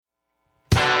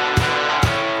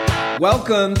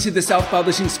Welcome to the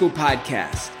Self-Publishing School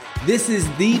podcast. This is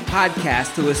the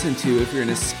podcast to listen to if you're an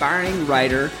aspiring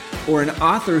writer or an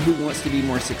author who wants to be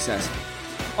more successful.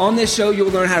 On this show,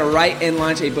 you'll learn how to write and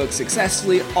launch a book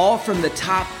successfully, all from the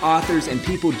top authors and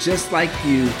people just like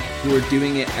you who are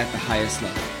doing it at the highest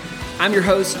level. I'm your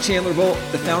host, Chandler Volt,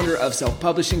 the founder of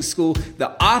Self-Publishing School, the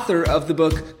author of the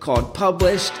book called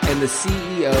Published, and the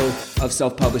CEO of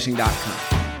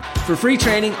selfpublishing.com. For free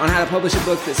training on how to publish a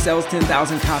book that sells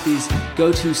 10,000 copies,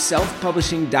 go to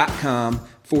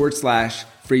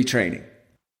selfpublishing.com/free training.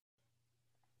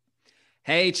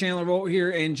 Hey, Chandler Volt here,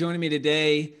 and joining me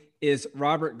today is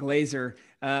Robert Glazer.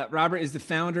 Robert is the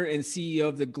founder and CEO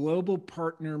of the global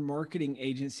partner marketing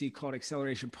agency called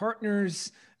Acceleration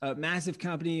Partners, a massive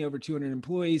company, over 200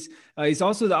 employees. He's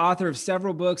also the author of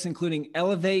several books, including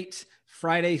Elevate,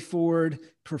 Friday Forward,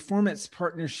 Performance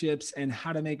Partnerships, and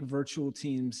How to Make Virtual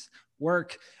Teams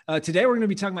Work. Today, we're going to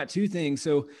be talking about two things.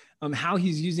 So how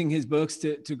he's using his books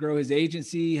to grow his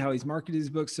agency, how he's marketed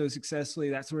his books so successfully,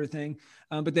 that sort of thing.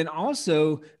 But then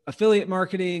also affiliate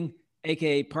marketing,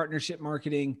 AKA partnership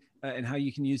marketing, and how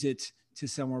you can use it to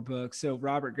sell more books. So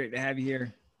Robert, great to have you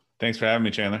here. Thanks for having me,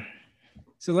 Chandler.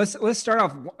 So let's start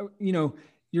off,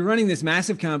 you're running this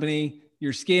massive company,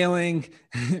 you're scaling,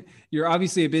 you're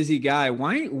obviously a busy guy.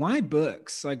 Why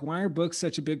books? Like, why are books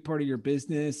such a big part of your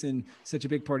business and such a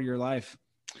big part of your life?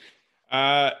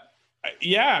 Yeah,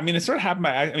 I mean, it sort of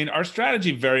happened our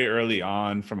strategy very early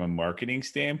on from a marketing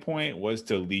standpoint was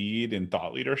to lead in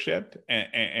thought leadership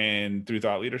and through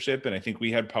thought leadership. And I think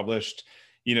we had published,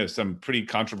 some pretty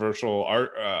controversial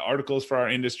articles for our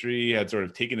industry, had sort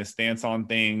of taken a stance on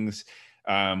things.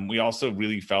 We also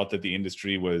really felt that the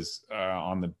industry was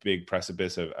on the big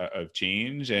precipice of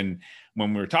change. And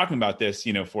when we were talking about this,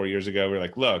 4 years ago, we were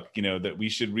like, look, that we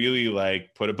should really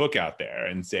put a book out there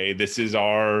and say, this is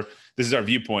our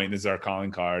viewpoint, this is our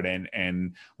calling card.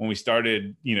 And when we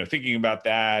started, thinking about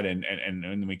that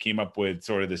and we came up with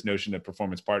sort of this notion of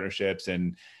performance partnerships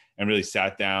and really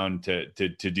sat down to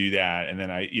do that. And then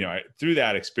I through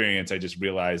that experience, I just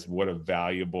realized what a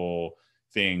valuable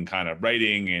thing kind of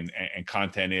writing and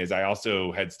content is. I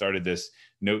also had started this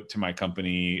note to my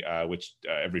company, which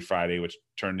every Friday, which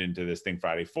turned into this thing,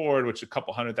 Friday Forward, which a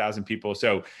couple 100,000 people.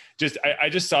 So I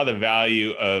just saw the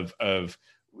value of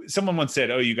someone once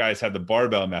said, oh, you guys have the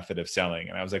barbell method of selling.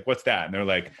 And I was like, what's that? And they're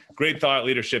like, great thought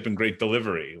leadership and great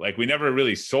delivery. We never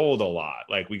really sold a lot.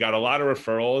 We got a lot of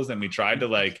referrals and we tried to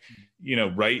write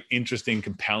interesting,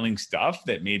 compelling stuff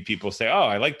that made people say, oh,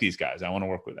 I like these guys, I want to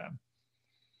work with them.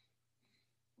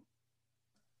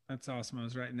 That's awesome. I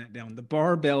was writing that down. The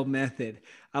barbell method.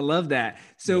 I love that.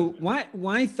 So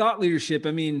why thought leadership?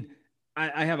 I mean,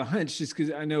 I have a hunch just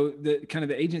because I know the kind of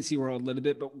the agency world a little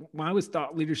bit, but why was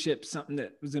thought leadership something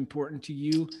that was important to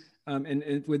you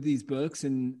and with these books?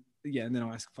 And then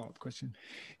I'll ask a follow-up question.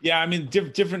 Yeah, I mean,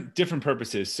 different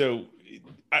purposes. So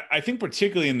I think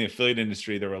particularly in the affiliate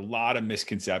industry, there were a lot of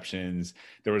misconceptions.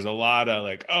 There was a lot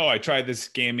of oh, I tried this,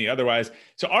 scam me otherwise.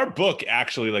 So our book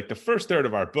actually, the first third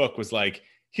of our book was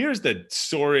here's the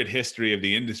sordid history of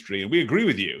the industry, and we agree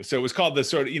with you. So it was called the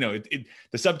sort of,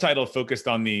 the subtitle focused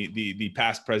on the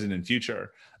past, present, and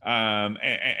future.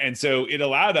 And so it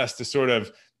allowed us to sort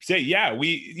of say, yeah,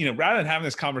 we, rather than having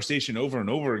this conversation over and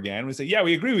over again, we say, yeah,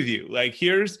 we agree with you.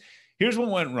 Here's what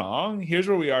went wrong. Here's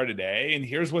where we are today. And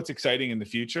here's what's exciting in the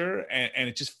future. And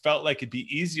it just felt like it'd be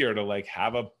easier to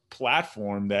have a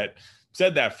platform that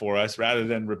said that for us rather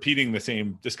than repeating the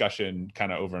same discussion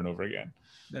kind of over and over again.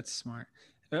 That's smart.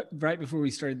 Right before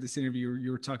we started this interview, you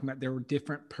were talking about there were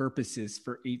different purposes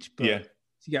for each book. Yeah. So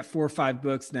you got 4 or 5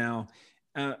 books now.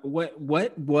 What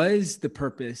was the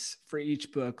purpose for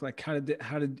each book? How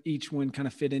did each one kind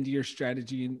of fit into your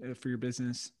strategy and for your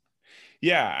business?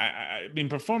 Yeah, I mean,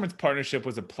 Performance Partnership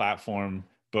was a platform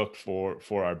book for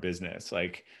our business.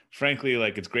 Frankly,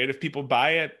 it's great if people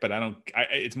buy it, but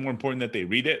it's more important that they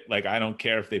read it. I don't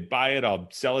care if they buy it, I'll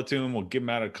sell it to them. We'll give them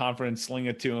at a conference, sling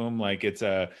it to them. It's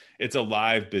a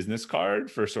live business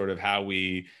card for sort of how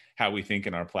we think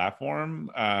in our platform.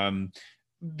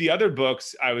 The other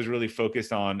books I was really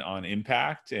focused on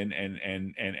impact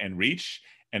and reach.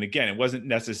 And again, it wasn't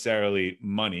necessarily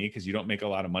money, because you don't make a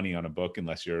lot of money on a book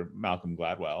unless you're Malcolm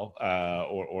Gladwell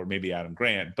or maybe Adam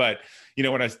Grant. But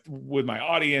when with my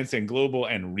audience and global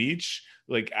and reach,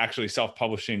 actually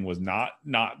self-publishing was not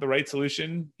the right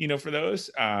solution, for those.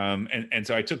 And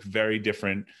so I took very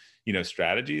different,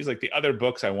 strategies. The other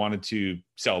books, I wanted to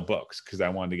sell books because I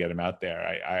wanted to get them out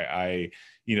there.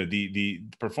 The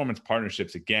performance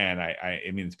partnerships, again, I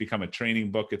mean, it's become a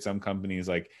training book at some companies.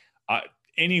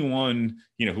 Anyone,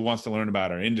 who wants to learn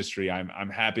about our industry, I'm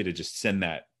happy to just send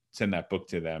that send that book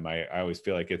to them. I always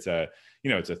feel like it's a,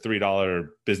 it's a $3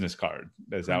 business card.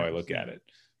 That's how I look at it.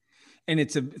 And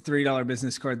it's a $3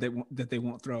 business card that they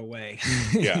won't throw away.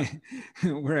 Yeah.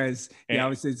 Whereas,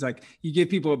 obviously it's like you give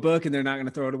people a book and they're not going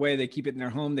to throw it away. They keep it in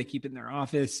their home. They keep it in their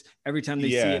office. Every time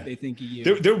they see it, they think of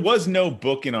you. There was no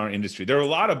book in our industry.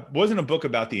 Wasn't a book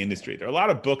about the industry. There are a lot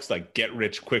of books like Get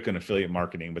Rich Quick on affiliate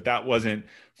marketing, but that wasn't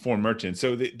for merchants.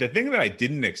 So the thing that I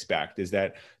didn't expect is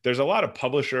that there's a lot of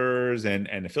publishers and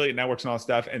affiliate networks and all that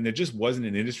stuff, and there just wasn't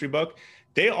an industry book.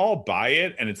 They all buy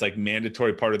it, and it's like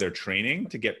mandatory part of their training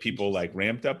to get people like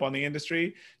ramped up on the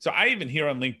industry. So I even hear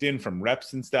on LinkedIn from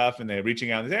reps and stuff, and they're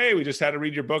reaching out and say, hey, we just had to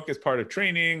read your book as part of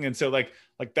training. And so like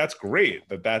that's great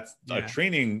that's a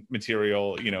training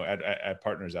material, at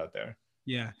partners out there.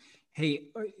 Yeah. Hey,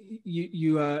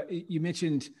 you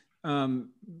mentioned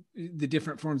the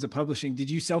different forms of publishing. Did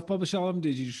you self-publish all of them?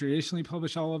 Did you traditionally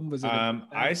publish all of them? Was it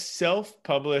I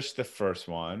self-published the first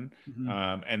one,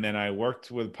 mm-hmm. And then I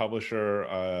worked with a publisher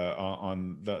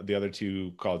on the other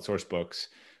two called Sourcebooks,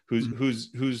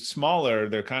 who's smaller.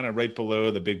 They're kind of right below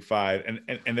the big five,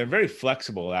 and they're very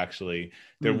flexible. Actually,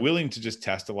 they're willing to just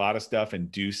test a lot of stuff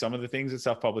and do some of the things that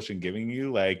self-publishing giving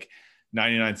you, like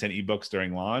 99-cent ebooks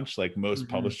during launch. Like most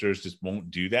publishers just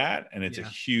won't do that, and it's a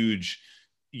huge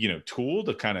tool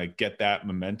to kind of get that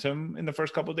momentum in the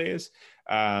first couple of days.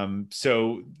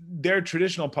 So they're a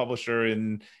traditional publisher,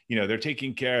 and they're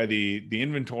taking care of the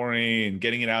inventory and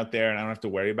getting it out there, and I don't have to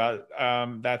worry about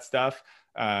that stuff.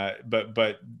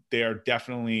 But they are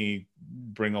definitely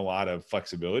bring a lot of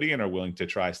flexibility and are willing to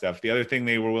try stuff. The other thing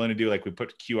they were willing to do, like we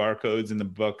put QR codes in the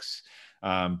books,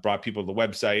 brought people to the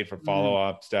website for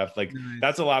follow-up stuff. Like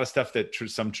that's a lot of stuff that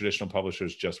some traditional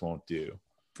publishers just won't do.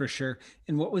 For sure.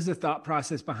 And what was the thought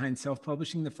process behind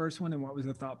self-publishing the first one? And what was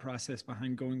the thought process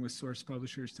behind going with source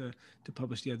publishers to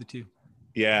publish the other two?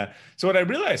 Yeah. So what I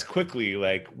realized quickly,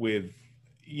 like with,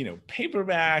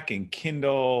 paperback and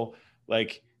Kindle,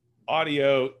 like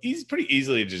audio, pretty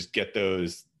easily to just get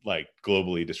those like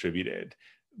globally distributed.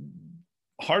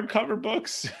 Hardcover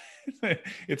books,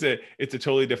 it's a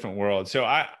totally different world. So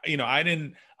I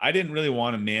didn't really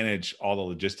want to manage all the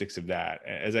logistics of that.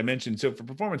 As I mentioned, so for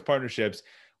performance partnerships,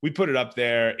 we put it up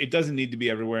there. It doesn't need to be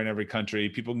everywhere in every country.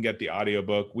 People can get the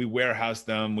audiobook. We warehouse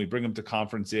them. We bring them to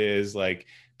conferences,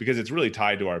 because it's really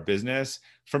tied to our business.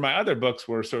 For my other books,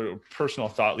 we're sort of personal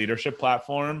thought leadership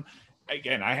platform.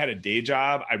 Again, I had a day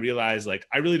job. I realized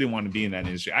I really didn't want to be in that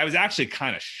industry. I was actually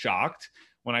kind of shocked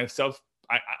when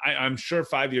I'm sure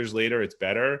 5 years later it's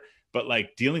better, but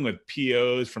dealing with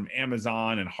POs from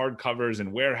Amazon and hardcovers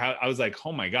and warehouse, I was like,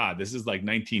 oh my God, this is like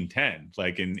 1910,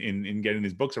 in getting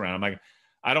these books around. I'm like,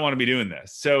 I don't want to be doing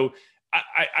this. So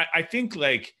I think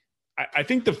I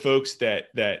think the folks that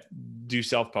do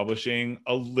self-publishing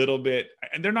a little bit,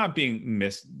 and they're not being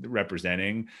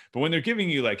misrepresenting, but when they're giving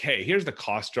you hey, here's the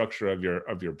cost structure of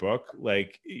your book,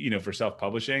 for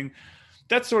self-publishing,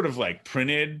 that's sort of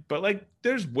printed, but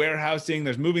there's warehousing,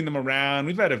 there's moving them around.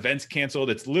 We've had events canceled.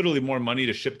 It's literally more money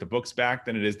to ship the books back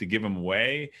than it is to give them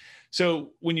away.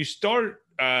 So when you start,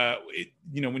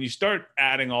 when you start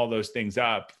adding all those things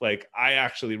up, I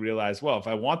actually realized, well, if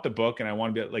I want the book and I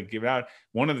want to be give it out,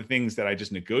 one of the things that I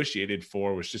just negotiated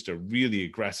for was just a really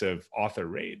aggressive author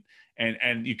rate.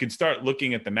 And you can start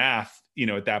looking at the math,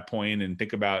 at that point and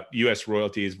think about US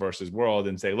royalties versus world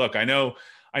and say, look, I know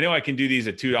I can do these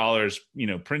at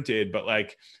 $2, printed, but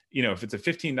if it's a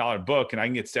 $15 book and I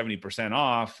can get 70%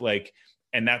 off,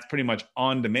 and that's pretty much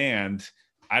on demand,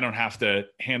 I don't have to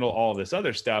handle all this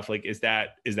other stuff. Is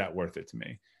that worth it to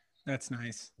me? That's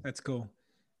nice. That's cool.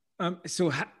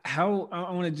 So how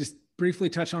I want to just briefly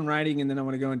touch on writing, and then I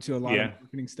want to go into a lot of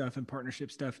marketing stuff and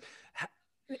partnership stuff.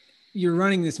 You're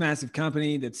running this massive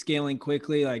company that's scaling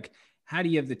quickly. How do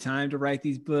you have the time to write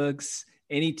these books?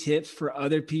 Any tips for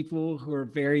other people who are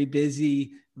very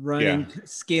busy running,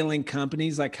 scaling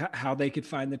companies, how they could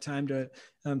find the time to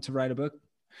write a book?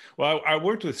 Well, I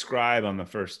worked with Scribe on the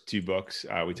first two books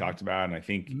we talked about, and I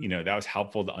think that was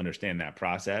helpful to understand that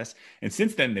process. And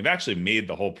since then, they've actually made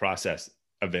the whole process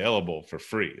available for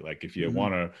free. If you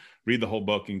want to read the whole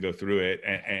book and go through it,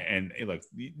 and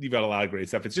you've got a lot of great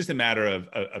stuff. It's just a matter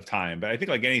of time. But I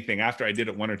think anything, after I did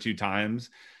it one or two times,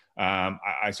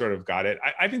 I sort of got it.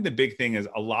 I think the big thing is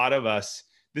a lot of us.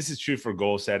 This is true for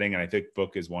goal setting, and I think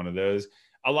book is one of those.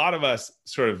 A lot of us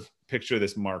sort of picture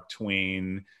this Mark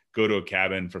Twain, go to a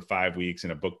cabin for 5 weeks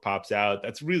and a book pops out.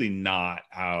 That's really not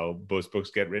how most books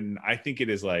get written. I think it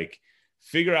is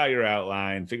figure out your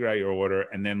outline, figure out your order,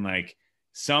 and then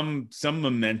some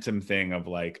momentum thing of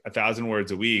 1,000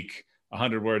 words a week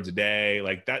 100 words a day.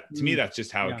 Like that, to me, that's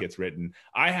just how it gets written.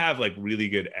 I have like really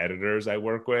good editors I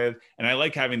work with. And I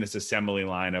like having this assembly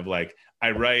line of like,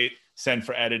 I write, send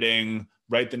for editing,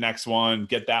 write the next one,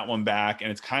 get that one back. And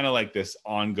it's kind of like this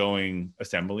ongoing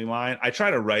assembly line. I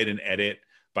try to write and edit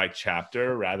by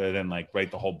chapter rather than like write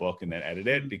the whole book and then edit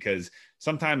it, because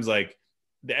sometimes like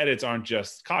the edits aren't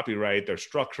just copyright, they're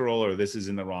structural, or this is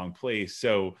in the wrong place.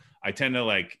 So I tend to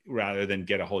like, rather than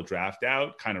get a whole draft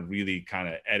out, kind of really kind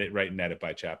of edit, write and edit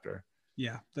by chapter.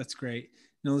 Yeah, that's great.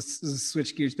 Now let's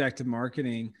switch gears back to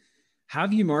marketing. How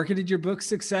have you marketed your book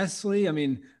successfully? I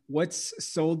mean, what's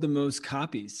sold the most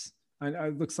copies?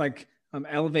 It looks like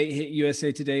Elevate hit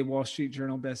USA Today, Wall Street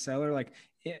Journal bestseller. Like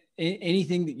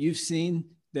anything that you've seen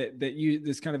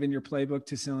that's kind of in your playbook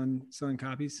to selling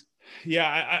copies?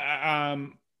 Yeah,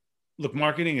 look,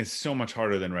 marketing is so much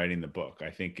harder than writing the book.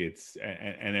 I think it's,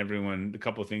 and everyone, the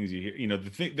couple of things you hear,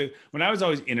 when I was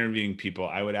always interviewing people,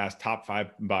 I would ask top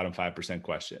 5 and bottom 5%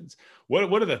 questions. What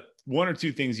are the 1 or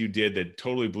 2 things you did that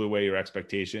totally blew away your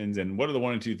expectations? And what are the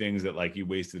 1 or 2 things that like you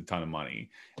wasted a ton of money,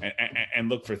 and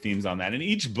look for themes on that. In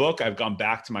each book, I've gone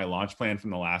back to my launch plan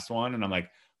from the last one. And I'm like,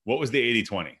 what was the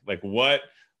 80-20?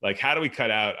 Like, how do we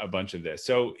cut out a bunch of this?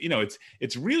 So,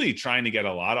 it's really trying to get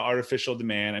a lot of artificial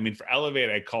demand. I mean, for Elevate,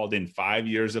 I called in 5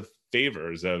 years of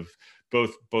favors of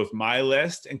both my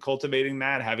list and cultivating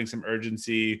that, having some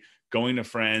urgency, going to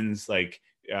friends, like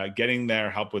getting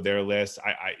their help with their list.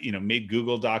 I made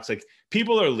Google Docs. Like,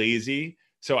 people are lazy.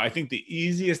 So I think the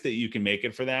easiest that you can make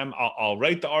it for them, I'll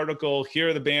write the article. Here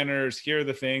are the banners. Here are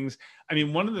the things. I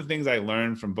mean, one of the things I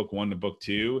learned from book 1 to book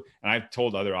 2, and I've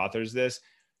told other authors this,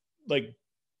 like,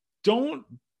 don't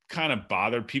kind of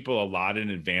bother people a lot in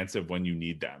advance of when you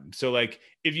need them. So like,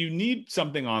 if you need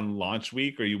something on launch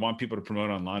week, or you want people to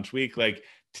promote on launch week, like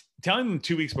telling them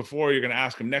 2 weeks before, you're going to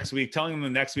ask them next week, telling them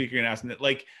the next week, you're going to ask them,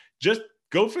 like, just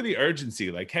go for the urgency.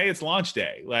 Like, hey, it's launch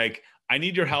day. Like, I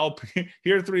need your help.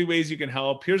 Here are 3 ways you can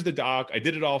help. Here's the doc. I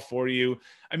did it all for you.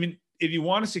 I mean, if you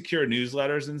want to secure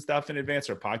newsletters and stuff in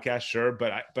advance, or podcasts, sure.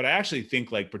 But I actually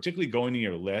think, like, particularly going to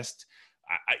your list,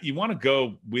 you want to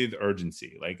go with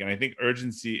urgency. Like, and I think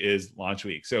urgency is launch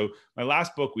week. So my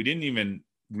last book, we didn't even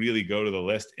really go to the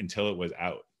list until it was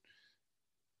out.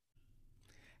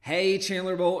 Hey,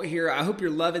 Chandler Bolt here. I hope you're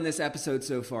loving this episode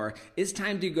so far. It's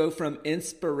time to go from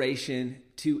inspiration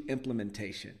to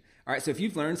implementation. All right, so if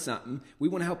you've learned something, we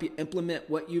want to help you implement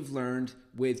what you've learned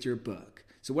with your book.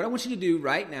 So what I want you to do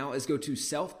right now is go to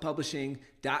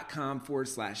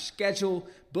selfpublishing.com/schedule,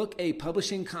 book a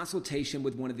publishing consultation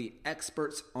with one of the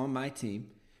experts on my team.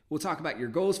 We'll talk about your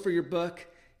goals for your book,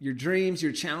 your dreams,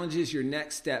 your challenges, your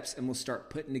next steps, and we'll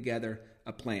start putting together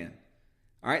a plan.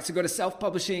 All right, so go to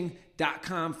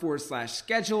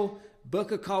selfpublishing.com/schedule,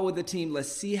 book a call with the team.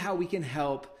 Let's see how we can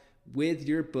help with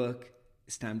your book.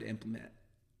 It's time to implement.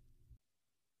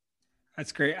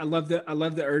 That's great. I love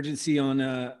the urgency on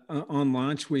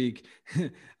launch week.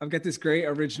 I've got this great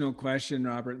original question,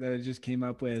 Robert, that I just came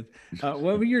up with. What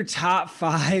were your top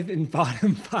 5 and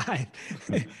bottom 5?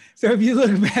 So if you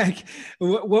look back,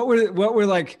 what was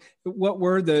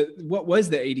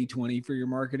the 80-20 for your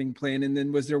marketing plan? And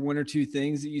then was there 1 or 2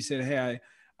 things that you said, hey,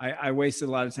 I wasted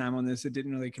a lot of time on this. It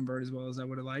didn't really convert as well as I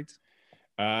would have liked?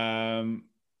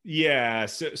 Yeah.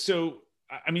 So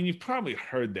I mean, you've probably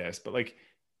heard this, but like,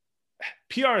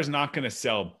 PR is not going to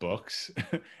sell books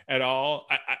at all.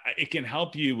 It can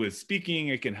help you with speaking.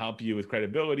 It can help you with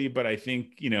credibility. But I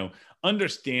think,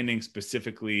 understanding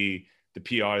specifically the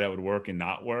PR that would work and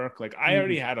not work. Like, I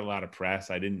already had a lot of press.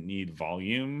 I didn't need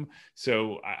volume.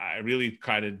 So I really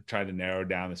try to narrow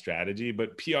down the strategy.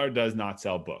 But PR does not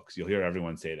sell books. You'll hear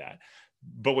everyone say that.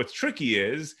 But what's tricky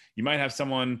is you might have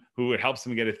someone who it helps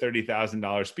them get a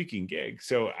 $30,000 speaking gig.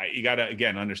 So you got to,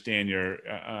 again, understand your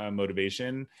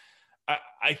motivation.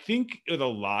 I think with a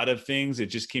lot of things, it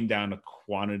just came down to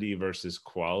quantity versus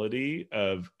quality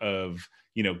of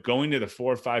going to the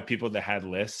 4 or 5 people that had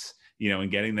lists,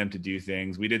 and getting them to do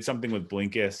things. We did something with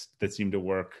Blinkist that seemed to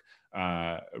work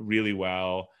really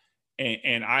well.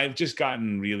 And I've just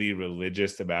gotten really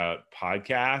religious about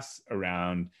podcasts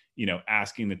around,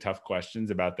 asking the tough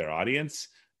questions about their audience.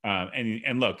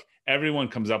 And look, everyone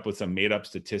comes up with some made up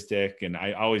statistic, and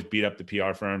I always beat up the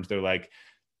PR firms. They're like,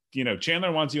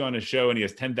 Chandler wants you on his show and he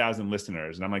has 10,000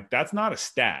 listeners. And I'm like, that's not a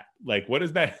stat. Like, what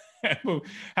is that?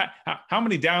 How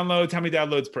many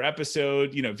downloads per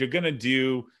episode? If you're going to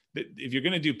do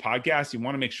podcasts, you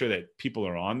want to make sure that people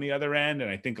are on the other end.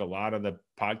 And I think a lot of the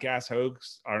podcast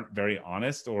hosts aren't very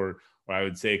honest, or I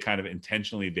would say kind of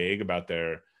intentionally vague about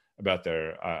their about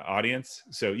their audience.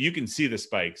 So you can see the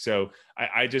spike. So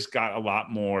I just got a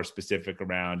lot more specific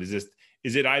around,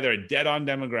 is it either a dead on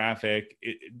demographic?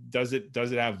 Does it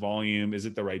have volume? Is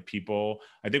it the right people?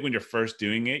 I think when you're first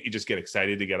doing it, you just get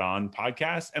excited to get on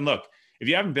podcasts. And look, if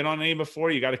you haven't been on any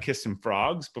before, you got to kiss some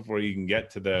frogs before you can get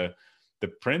to the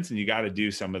prince, and you got to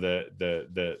do some of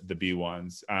the B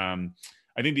ones.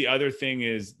 I think the other thing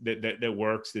is that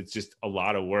works. It's just a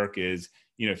lot of work is,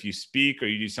 if you speak or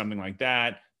you do something like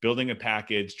that, building a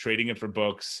package, trading it for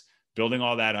books, building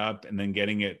all that up, and then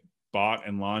getting it bought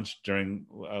and launched during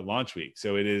launch week.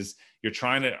 So you're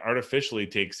trying to artificially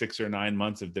take 6 or 9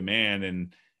 months of demand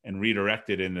and redirect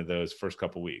it into those first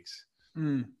couple weeks.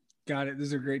 Got it.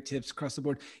 Those are great tips across the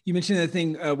board. You mentioned the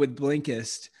thing with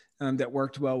Blinkist that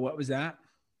worked well. What was that?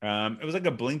 It was like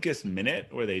a Blinkist minute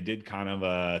where they did kind of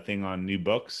a thing on new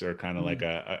books, or kind of like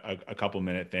a couple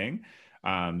minute thing.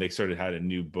 They sort of had a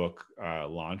new book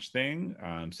launch thing.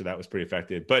 So that was pretty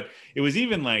effective. But it was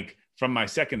even like from my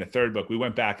second to third book, we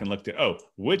went back and looked at,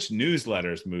 which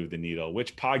newsletters moved the needle,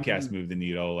 which podcasts moved the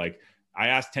needle. Like I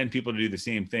asked 10 people to do the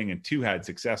same thing and 2 had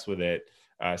success with it.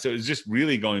 So it was just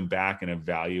really going back and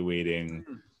evaluating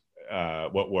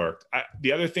what worked.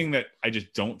 The other thing that I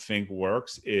just don't think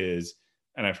works is,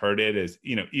 and I've heard it, is,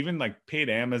 even like paid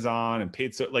Amazon and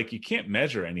paid, so like you can't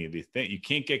measure any of these things. You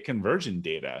can't get conversion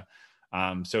data.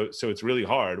 So it's really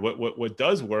hard. What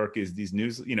does work is these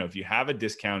news, if you have a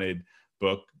discounted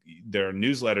book, there are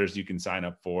newsletters you can sign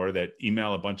up for that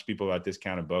email a bunch of people about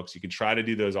discounted books. You can try to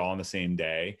do those all on the same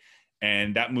day.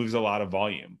 And that moves a lot of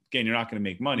volume. Again, you're not going to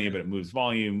make money, but it moves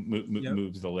volume,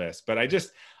 moves the list. But I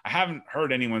haven't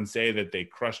heard anyone say that they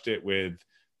crushed it with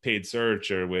paid search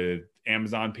or with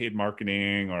Amazon paid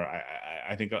marketing, or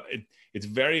I think it's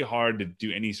very hard to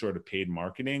do any sort of paid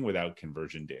marketing without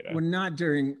conversion data. Well, not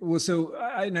during, so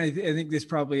I think this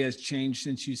probably has changed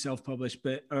since you self-published,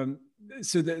 but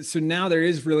so now there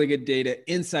is really good data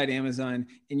inside Amazon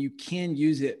and you can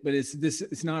use it, but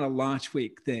it's not a launch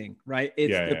week thing, right?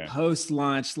 It's the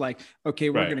post-launch, like, okay,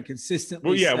 we're going to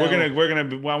consistently I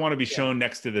want to be shown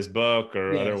next to this book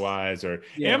or otherwise, or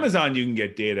Amazon, you can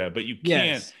get data, but you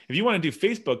can't, if you want to do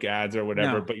Facebook ads or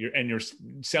whatever, but you're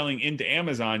selling into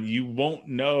Amazon, you won't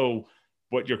know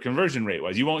what your conversion rate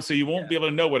was. You won't be able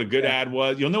to know what a good ad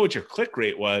was. You'll know what your click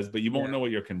rate was, but you won't know what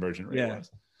your conversion rate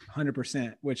was.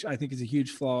 100%, which I think is a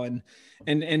huge flaw. And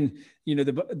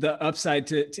the upside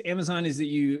to Amazon is that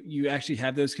you actually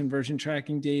have those conversion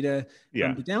tracking data.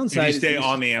 Yeah. The downside is you stay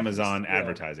on the Amazon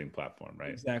advertising platform,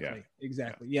 right?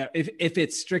 Exactly. Yeah. If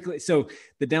it's strictly, so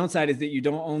the downside is that you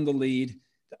don't own the lead.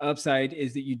 The upside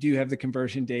is that you do have the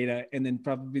conversion data. And then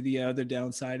probably the other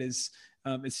downside is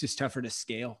it's just tougher to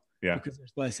scale. Yeah, because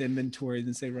there's less inventory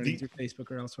than say running through Facebook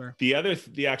or elsewhere. The other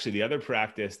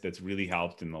practice that's really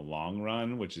helped in the long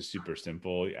run, which is super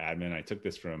simple, admin. I took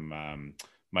this from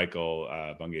Michael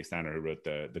Bungay Steiner, who wrote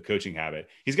the Coaching Habit.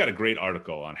 He's got a great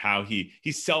article on how he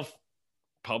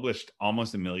self-published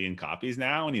almost 1 million copies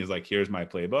now, and he was like, "Here's my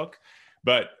playbook."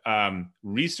 But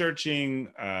researching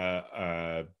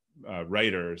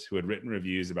writers who had written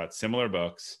reviews about similar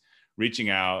books, reaching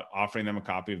out, offering them a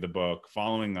copy of the book,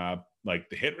 following up.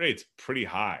 Like the hit rate's pretty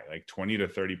high, like 20 to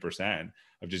 30%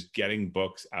 of just getting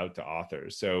books out to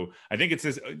authors. So I think it's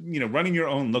this, running your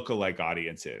own lookalike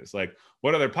audiences. Like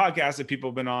what other podcasts have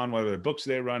people been on? What other books are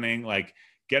they running? Like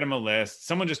get them a list.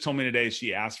 Someone just told me today,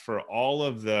 she asked for all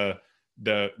of the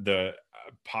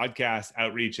podcast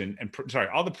outreach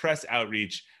all the press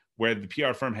outreach where the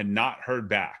PR firm had not heard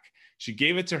back. She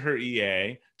gave it to her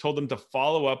EA, told them to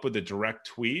follow up with a direct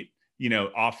tweet,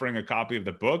 offering a copy of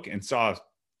the book, and saw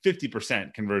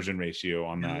 50% conversion ratio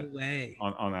on that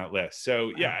on that list.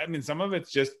 So I mean, some of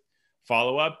it's just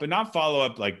follow up, but not follow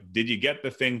up like, did you get the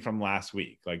thing from last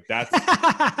week? Like that's like,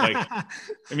 I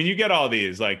mean, you get all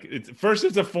these, like it's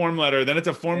a form letter, then it's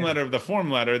a form letter of the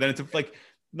form letter, then it's like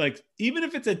even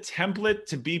if it's a template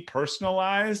to be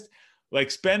personalized, like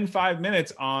spend 5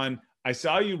 minutes on, I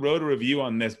saw you wrote a review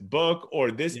on this book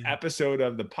or this episode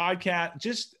of the podcast,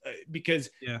 just because,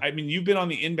 I mean, you've been on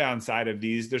the inbound side of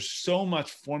these. There's so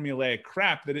much formulaic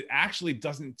crap that it actually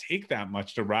doesn't take that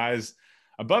much to rise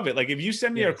above it. Like if you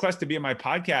send me a request to be on my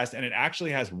podcast and it actually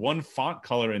has one font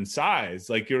color and size,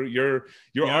 like you're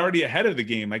already ahead of the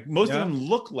game. Like most of them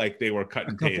look like they were cut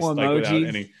and paste, like without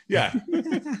any.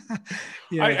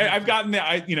 I've gotten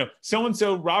that.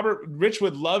 So-and-so Rich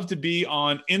would love to be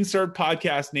on insert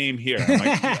podcast name here. I'm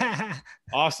like,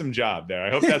 awesome job there.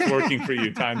 I hope that's working for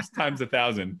you times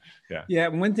 1,000. Yeah.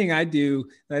 One thing I do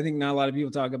that I think not a lot of people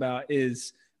talk about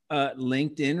is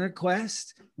LinkedIn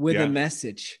request with a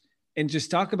message. And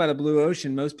just talk about a blue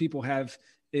ocean. Most people have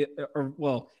or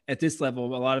well, at this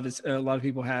level, a lot of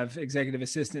people have executive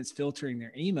assistants filtering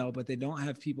their email, but they don't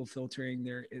have people filtering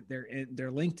their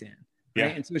LinkedIn. Right. Yeah.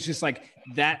 And so it's just like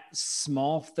that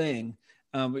small thing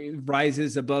it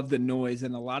rises above the noise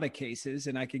in a lot of cases.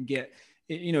 And I can get,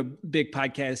 big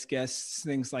podcast guests,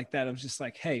 things like that. I was just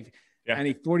like, hey, yeah. I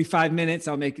need 45 minutes.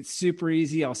 I'll make it super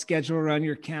easy. I'll schedule around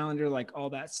your calendar, like all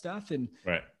that stuff. And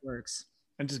right. It works.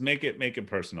 And just make it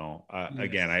personal. Yes.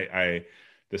 Again,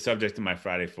 the subject of my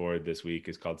Friday Forward this week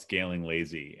is called Scaling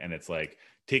Lazy. And it's like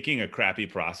taking a crappy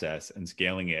process and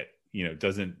scaling it,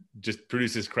 doesn't just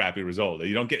produces crappy result.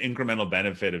 You don't get incremental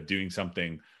benefit of doing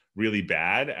something really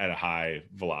bad at a high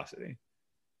velocity.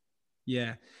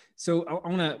 Yeah. So I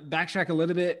want to backtrack a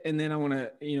little bit, and then I want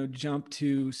to, jump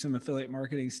to some affiliate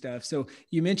marketing stuff. So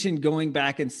you mentioned going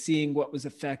back and seeing what was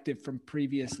effective from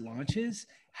previous launches.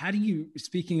 How do you,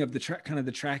 speaking of the kind of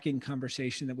the tracking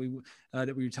conversation that we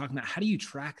were talking about, how do you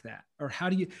track that? Or how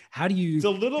do you, it's a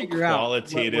little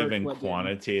qualitative and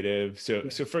quantitative. So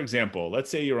for example, let's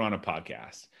say you're on a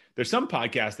podcast. There's some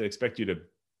podcasts that expect you to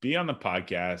be on the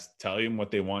podcast, tell them what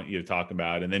they want you to talk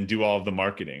about, and then do all of the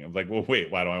marketing. I'm like, well,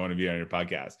 wait, why do I want to be on your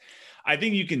podcast? I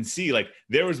think you can see, like,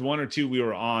 there was one or two we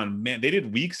were on, man, they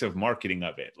did weeks of marketing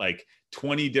of it, like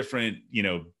 20 different,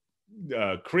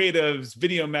 creatives,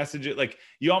 video messages. Like,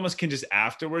 you almost can just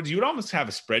afterwards, you would almost have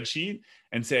a spreadsheet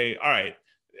and say, all right,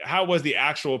 how was the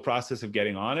actual process of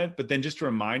getting on it? But then just to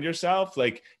remind yourself,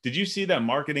 like, did you see that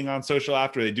marketing on social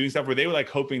after they doing stuff where they were like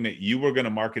hoping that you were going to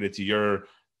market it to your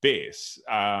base?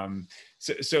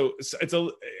 So it's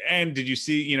and did you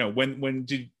see, when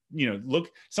did,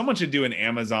 look, someone should do an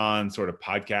Amazon sort of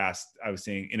podcast, I was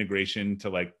saying, integration to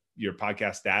like your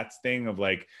podcast stats thing of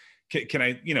like, can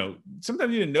I,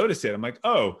 sometimes you didn't notice it. I'm like,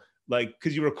 oh, like,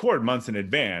 cause you record months in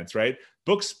advance, right?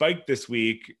 Books spiked this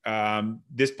week.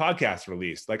 This podcast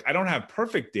released. Like, I don't have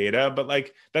perfect data, but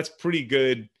like, that's pretty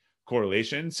good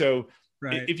correlation. So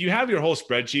right. If you have your whole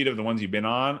spreadsheet of the ones you've been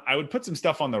on, I would put some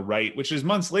stuff on the right, which is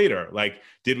months later. Like,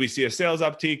 did we see a sales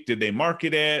uptick? Did they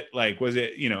market it? Like, was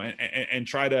it, and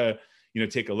try to,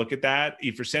 take a look at that.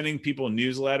 If you're sending people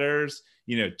newsletters,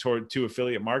 to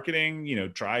affiliate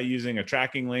marketing, try using a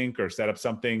tracking link or set up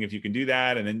something if you can do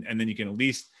that. And then you can at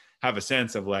least have a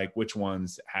sense of like which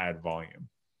ones had volume.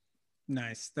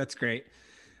 Nice. That's great.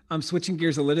 I'm switching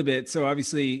gears a little bit. So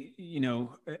obviously,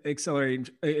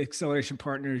 Acceleration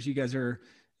Partners, you guys are,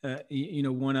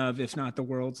 one of, if not the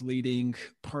world's leading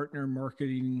partner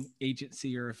marketing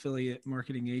agency or affiliate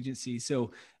marketing agency.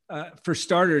 So for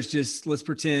starters, just let's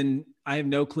pretend I have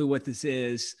no clue what this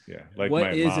is. Yeah. Like,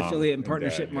 what is affiliate and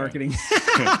partnership marketing?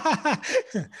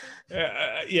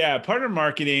 Partner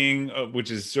marketing, which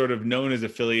is sort of known as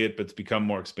affiliate, but it's become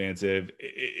more expansive,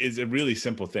 is a really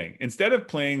simple thing. Instead of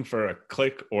playing for a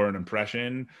click or an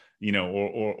impression,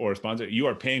 or a sponsor, you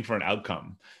are paying for an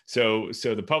outcome. So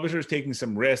the publisher is taking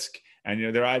some risk,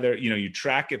 and they're either, you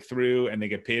track it through and they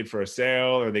get paid for a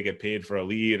sale, or they get paid for a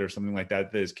lead or something like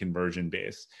that is conversion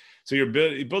based. So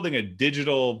you're building a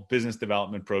digital business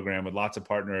development program with lots of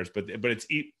partners, but it's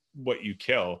eat what you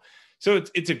kill. So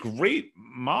it's a great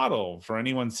model for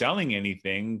anyone selling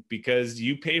anything, because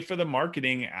you pay for the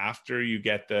marketing after you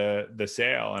get the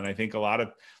sale. And I think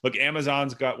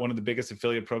Amazon's got one of the biggest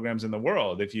affiliate programs in the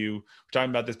world. If you were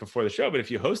talking about this before the show, but if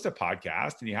you host a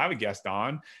podcast and you have a guest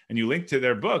on and you link to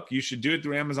their book, you should do it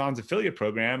through Amazon's affiliate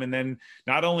program. And then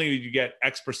not only do you get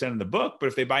X percent of the book, but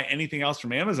if they buy anything else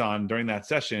from Amazon during that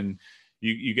session,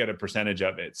 you get a percentage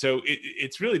of it. So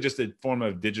it's really just a form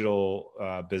of digital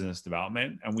business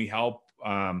development. And we help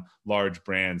large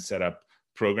brands set up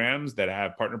programs that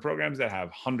have partner programs that have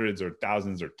hundreds or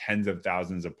thousands or tens of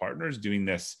thousands of partners doing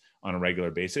this on a regular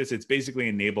basis. It's basically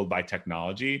enabled by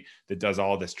technology that does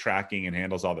all this tracking and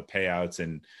handles all the payouts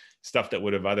and stuff that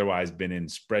would have otherwise been in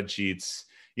spreadsheets.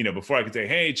 Before I could say,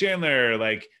 hey, Chandler,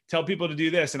 like, tell people to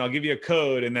do this and I'll give you a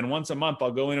code. And then once a month,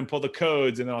 I'll go in and pull the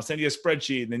codes, and then I'll send you a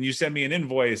spreadsheet, and then you send me an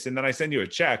invoice, and then I send you a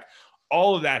check.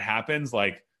 All of that happens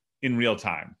like in real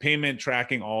time, payment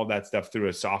tracking, all of that stuff through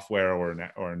a software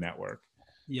or a network.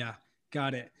 Yeah,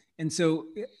 got it. And so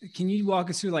can you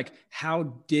walk us through, like,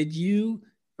 how did you,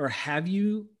 or have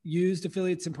you used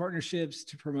affiliates and partnerships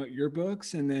to promote your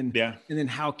books? And then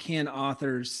how can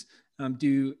authors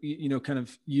do, kind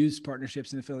of use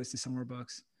partnerships and affiliates to sell more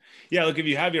books? Yeah, look, if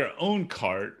you have your own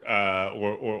cart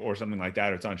or something like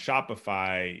that, or it's on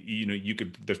Shopify, you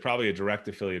could. There's probably a direct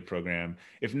affiliate program.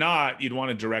 If not, you'd want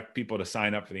to direct people to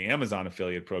sign up for the Amazon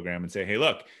affiliate program and say, hey,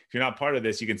 look, if you're not part of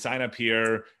this, you can sign up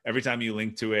here. Every time you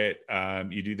link to it,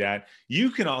 you do that. You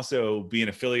can also be an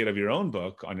affiliate of your own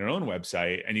book on your own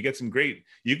website, and you get some great.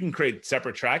 You can create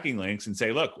separate tracking links and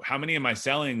say, look, how many am I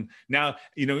selling now?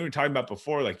 We were talking about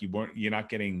before, like you're not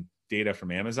getting data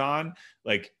from Amazon,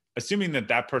 like. Assuming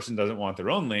that person doesn't want their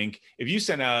own link, if you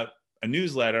send out a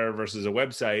newsletter versus a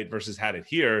website versus had it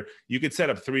here, you could set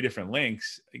up 3 different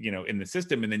links, in the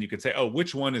system. And then you could say, oh,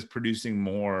 which one is producing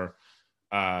more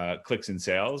clicks and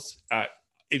sales?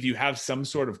 If you have some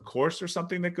sort of course or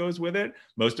something that goes with it,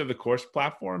 most of the course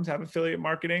platforms have affiliate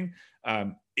marketing.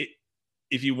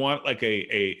 If you want like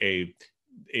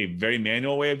a very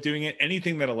manual way of doing it,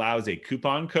 anything that allows a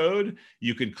coupon code,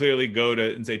 you could clearly go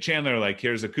to and say, Chandler, like,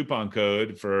 here's a coupon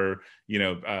code for, and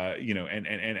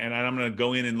I'm going to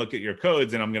go in and look at your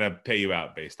codes and I'm going to pay you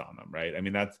out based on them. Right. I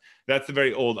mean, that's the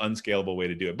very old unscalable way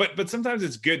to do it. But sometimes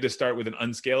it's good to start with an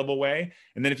unscalable way.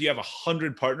 And then if you have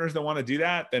 100 partners that want to do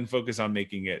that, then focus on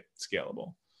making it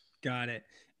scalable. Got it.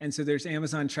 And so there's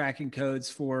Amazon tracking codes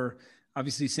for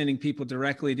obviously sending people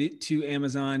directly to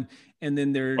Amazon. And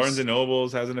then there's Barnes and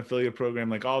Nobles has an affiliate program,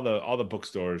 like all the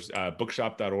bookstores,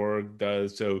 bookshop.org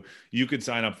does. So you could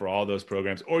sign up for all those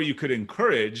programs, or you could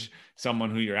encourage someone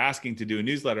who you're asking to do a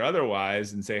newsletter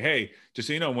otherwise and say, hey, just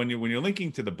so you know, when you're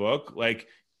linking to the book, like,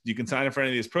 you can sign up for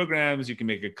any of these programs, you can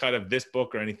make a cut of this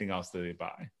book or anything else that they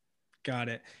buy. Got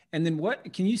it. And then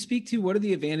can you speak to what are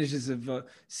the advantages of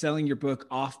selling your book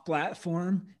off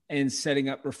platform and setting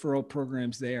up referral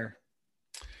programs there?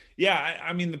 Yeah,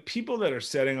 I mean, the people that are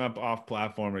setting up off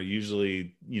platform are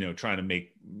usually, trying to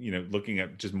make, looking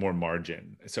at just more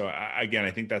margin. So I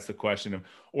think that's the question of,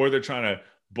 or they're trying to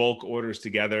bulk orders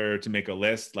together to make a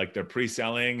list, like they're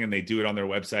pre-selling and they do it on their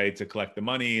website to collect the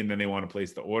money and then they want to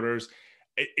place the orders.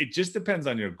 It just depends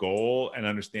on your goal and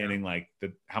understanding like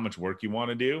how much work you want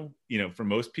to do. For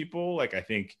most people, like I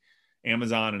think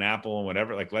Amazon and Apple and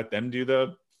whatever, like let them do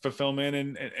the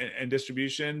fulfillment and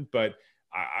distribution. But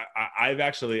I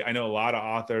know a lot of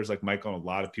authors like Michael, and a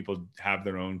lot of people have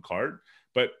their own cart,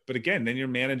 but again, then you're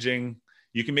managing,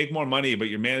 you can make more money, but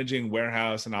you're managing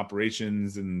warehouse and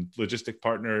operations and logistic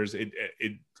partners. It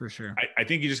for sure. I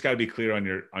think you just got to be clear on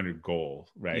your goal.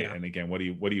 Right. Yeah. And again, what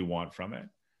do you want from it?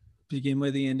 Begin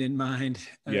with the end in mind.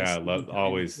 Yeah.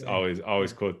 Always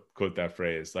quote that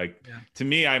phrase. Like, to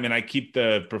me, I mean, I keep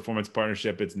the performance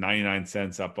partnership. It's 99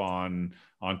 cents up on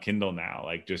Kindle now,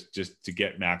 like just to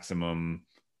get maximum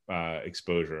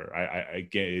exposure. I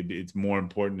get it, it's more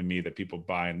important to me that people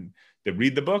buy and they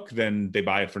read the book than they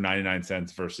buy it for 99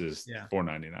 cents versus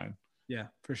 $4.99. Yeah,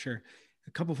 for sure.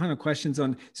 A couple final questions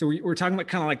on, so we're talking about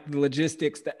kind of like the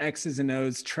logistics, the X's and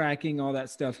O's, tracking, all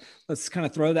that stuff. Let's kind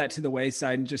of throw that to the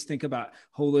wayside and just think about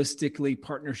holistically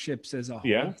partnerships as a whole.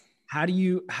 Yeah. How do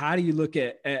you look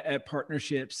at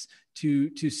partnerships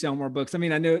to sell more books? I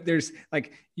mean, I know there's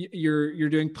like you're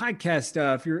doing podcast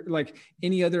stuff. You're like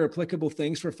any other applicable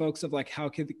things for folks of like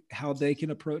how they can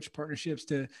approach partnerships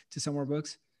to sell more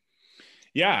books.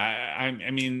 Yeah, I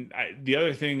mean, the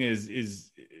other thing is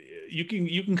you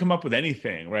can come up with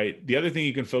anything, right? The other thing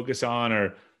you can focus on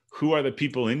are who are the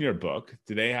people in your book?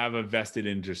 Do they have a vested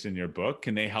interest in your book?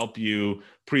 Can they help you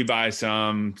pre-buy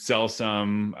some, sell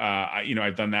some?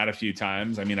 I've done that a few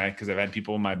times. I mean, because I've had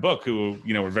people in my book who,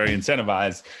 were very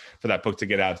incentivized for that book to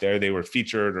get out there. They were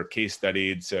featured or case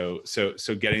studied. So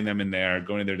getting them in there,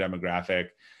 going to their demographic.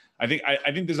 I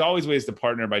think there's always ways to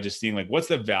partner by just seeing like, what's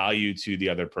the value to the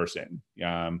other person?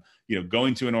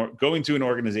 Going to an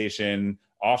organization,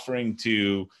 offering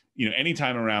to,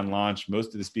 anytime around launch,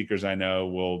 most of the speakers I know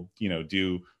will,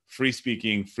 do free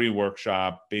speaking, free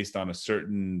workshop based on a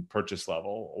certain purchase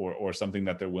level or something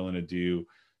that they're willing to do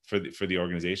for the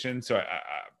organization. So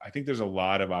I think there's a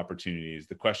lot of opportunities.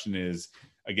 The question is,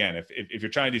 again, if you're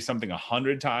trying to do something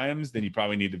 100 times, then you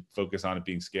probably need to focus on it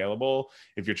being scalable.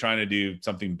 If you're trying to do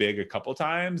something big a couple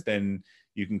times, then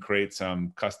you can create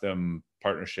some custom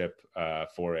partnership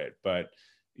for it. But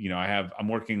I'm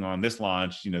working on this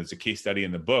launch. There's a case study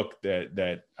in the book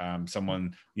that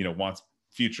someone wants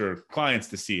future clients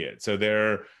to see it. So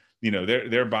they're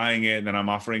buying it, and then I'm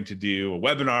offering to do a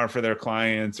webinar for their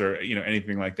clients or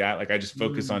anything like that. Like I just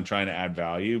focus on trying to add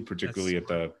value, particularly at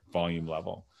the volume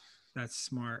level. That's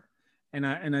smart, and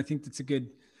I think that's a good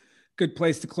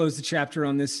place to close the chapter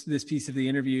on this piece of the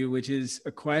interview, which is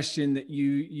a question that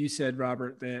you said,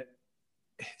 Robert, that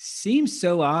seems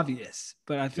so obvious,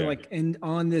 but I feel like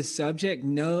on this subject,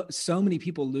 so many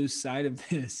people lose sight of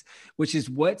this, which is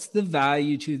what's the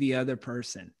value to the other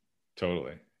person?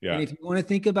 Totally. Yeah. And if you want to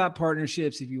think about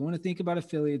partnerships, if you want to think about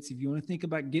affiliates, if you want to think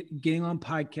about getting on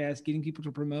podcasts, getting people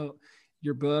to promote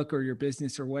your book or your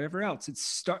business or whatever else, it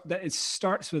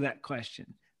starts with that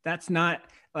question. That's not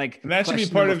like, and that should be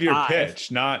part of your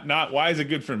pitch, not why is it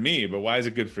good for me, but why is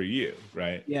it good for you,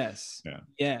 right? Yes. Yeah.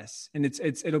 Yes. And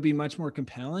it'll be much more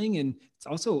compelling. And it's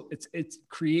also, it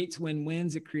creates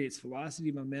win-wins. It creates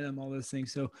velocity, momentum, all those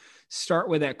things. So start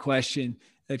with that question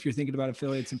if you're thinking about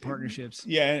affiliates and partnerships.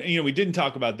 Yeah. And, we didn't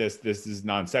talk about this. This is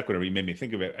non sequitur, but you made me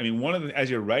think of it. I mean, as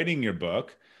you're writing your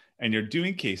book and you're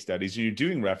doing case studies and you're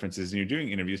doing references and you're doing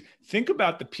interviews, think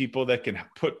about the people that can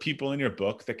put people in your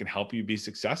book that can help you be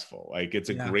successful. Like it's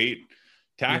a great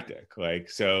tactic. Yeah. Like,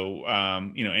 so,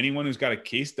 anyone who's got a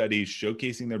case study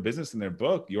showcasing their business in their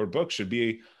book, your book should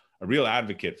be a real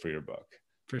advocate for your book.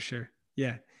 For sure.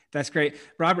 Yeah, that's great.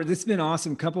 Robert, this has been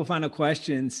awesome. Couple final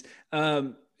questions.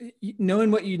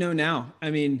 Knowing what you know now, I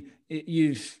mean,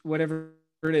 you've, whatever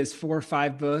it is, 4 or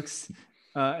 5 books,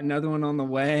 another one on the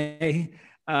way.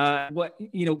 What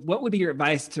would be your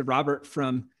advice to Robert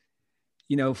from,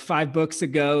 5 books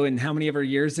ago and how many ever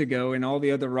years ago and all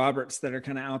the other Roberts that are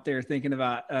kind of out there thinking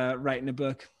about writing a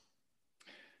book?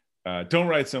 Don't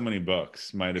write so many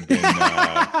books might have been,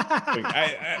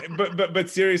 but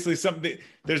seriously,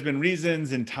 there's been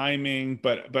reasons and timing,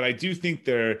 but I do think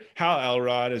Hal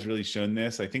Elrod has really shown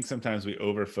this. I think sometimes we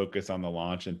over focus on the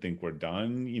launch and think we're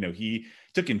done. He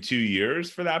took him 2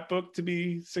 years for that book to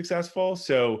be successful.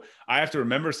 So I have to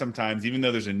remember sometimes, even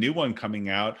though there's a new one coming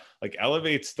out, like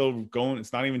Elevate's still going,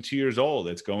 it's not even 2 years old.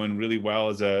 It's going really well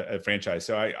as a franchise.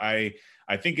 So I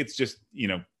think it's just,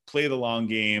 play the long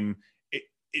game.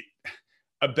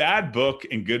 A bad book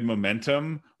and good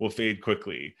momentum will fade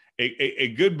quickly. A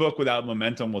good book without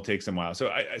momentum will take some while.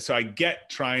 So I get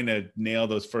trying to nail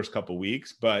those first couple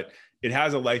weeks, but it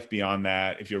has a life beyond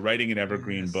that. If you're writing an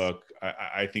evergreen book,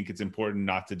 I think it's important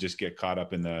not to just get caught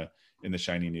up in the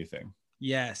shiny new thing.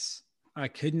 Yes, I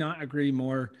could not agree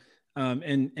more.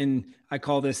 And I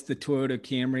call this the Toyota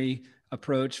Camry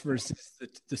approach versus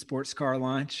the sports car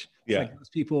launch. It's like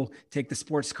most people take the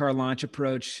sports car launch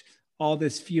approach, all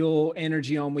this fuel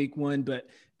energy on week one, but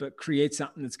create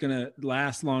something that's going to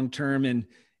last long-term. And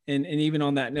even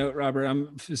on that note, Robert,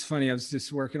 it's funny. I was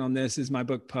just working on this. Is my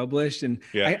book published? And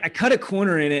I cut a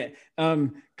corner in it.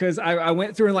 Cause I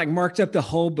went through and like marked up the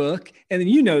whole book, and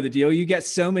then the deal, you get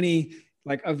so many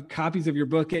of copies of your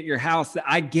book at your house that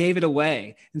I gave it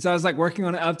away. And so I was like working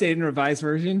on an updated and revised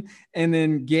version and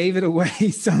then gave it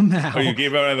away somehow. Oh, you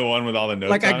gave away the one with all the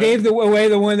notes I gave away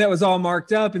the one that was all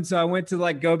marked up. And so I went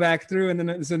to go back through, and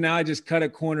then, so now I just cut a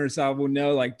corner. So I will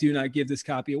know, do not give this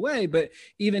copy away. But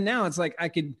even now it's I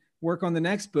could work on the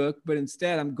next book, but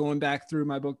instead I'm going back through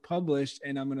my book published,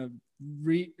 and I'm going to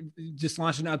just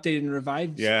launch an updated and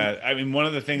revised. Yeah. I mean, one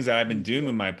of the things that I've been doing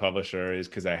with my publisher is,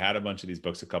 because I had a bunch of these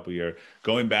books a couple of years,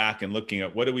 going back and looking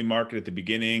at what did we market at the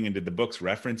beginning, and did the books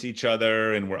reference each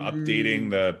other, and we're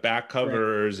updating the back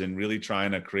covers and really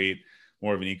trying to create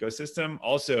more of an ecosystem.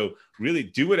 Also, really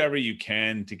do whatever you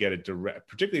can to get a direct,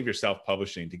 particularly if you're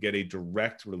self-publishing, to get a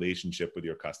direct relationship with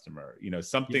your customer,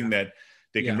 something that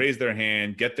they can raise their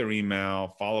hand, get their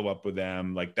email, follow up with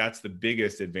them. That's the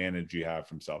biggest advantage you have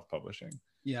from self-publishing.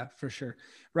 Yeah, for sure.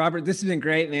 Robert, this has been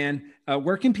great, man.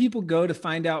 Where can people go to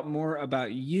find out more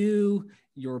about you,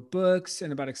 your books,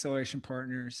 and about Acceleration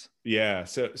Partners? Yeah.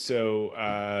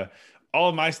 So all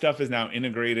of my stuff is now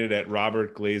integrated at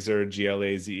robertglazer,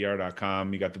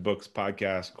 glazer.com. You got the books,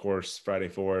 podcast, course, Friday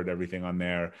Forward, everything on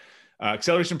there.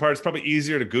 Acceleration Partners, probably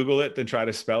easier to Google it than try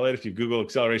to spell it. If you Google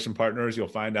Acceleration Partners, you'll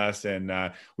find us. And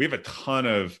we have a ton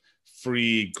of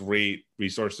free, great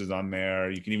resources on there.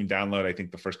 You can even download, I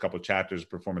think, the first couple of chapters of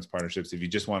Performance Partnerships if you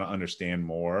just want to understand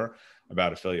more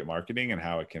about affiliate marketing and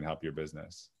how it can help your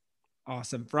business.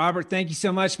 Awesome. Robert, thank you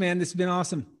so much, man. This has been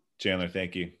awesome. Chandler,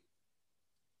 thank you.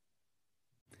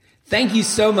 Thank you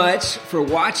so much for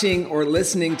watching or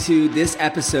listening to this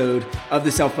episode of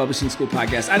the Self-Publishing School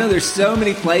podcast. I know there's so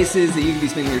many places that you can be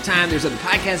spending your time. There's other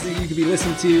podcasts that you could be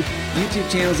listening to,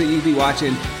 YouTube channels that you could be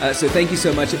watching. So thank you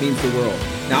so much. It means the world.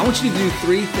 Now, I want you to do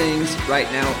 3 things right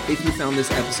now if you found this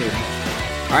episode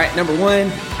helpful. All right, number 1,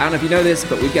 I don't know if you know this,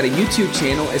 but we've got a YouTube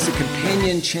channel. It's a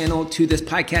companion channel to this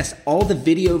podcast. All the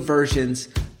video versions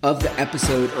of the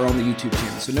episode are on the YouTube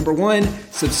channel. So number 1,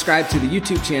 subscribe to the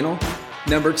YouTube channel.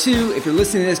 Number 2, if you're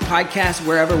listening to this podcast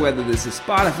wherever, whether this is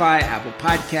Spotify, Apple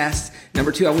Podcasts,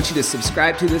 number 2, I want you to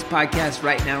subscribe to this podcast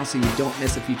right now so you don't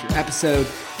miss a future episode.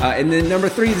 And then number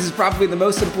 3, this is probably the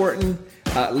most important,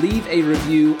 leave a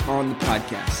review on the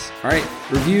podcast. All right,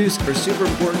 reviews are super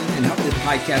important and help this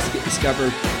podcast get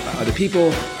discovered by other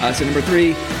people. So number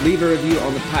 3, leave a review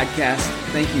on the podcast.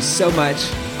 Thank you so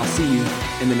much. I'll see you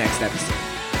in the next episode.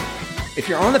 If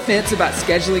you're on the fence about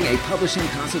scheduling a publishing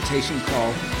consultation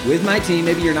call with my team,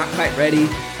 maybe you're not quite ready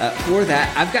for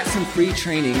that, I've got some free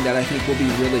training that I think will be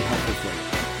really helpful for you.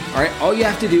 All right, all you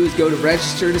have to do is go to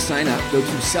register to sign up. Go to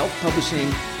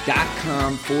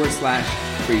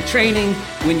selfpublishing.com/free training.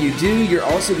 When you do, you're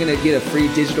also going to get a free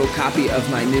digital copy of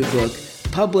my new book,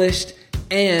 Published.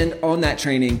 And on that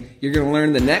training, you're going to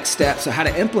learn the next steps of how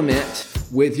to implement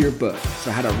with your book.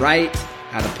 So how to write,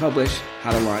 how to publish,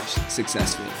 how to launch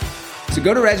successfully. So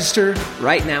go to register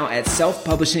right now at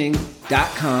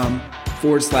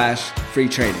selfpublishing.com/free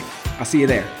training. I'll see you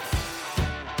there.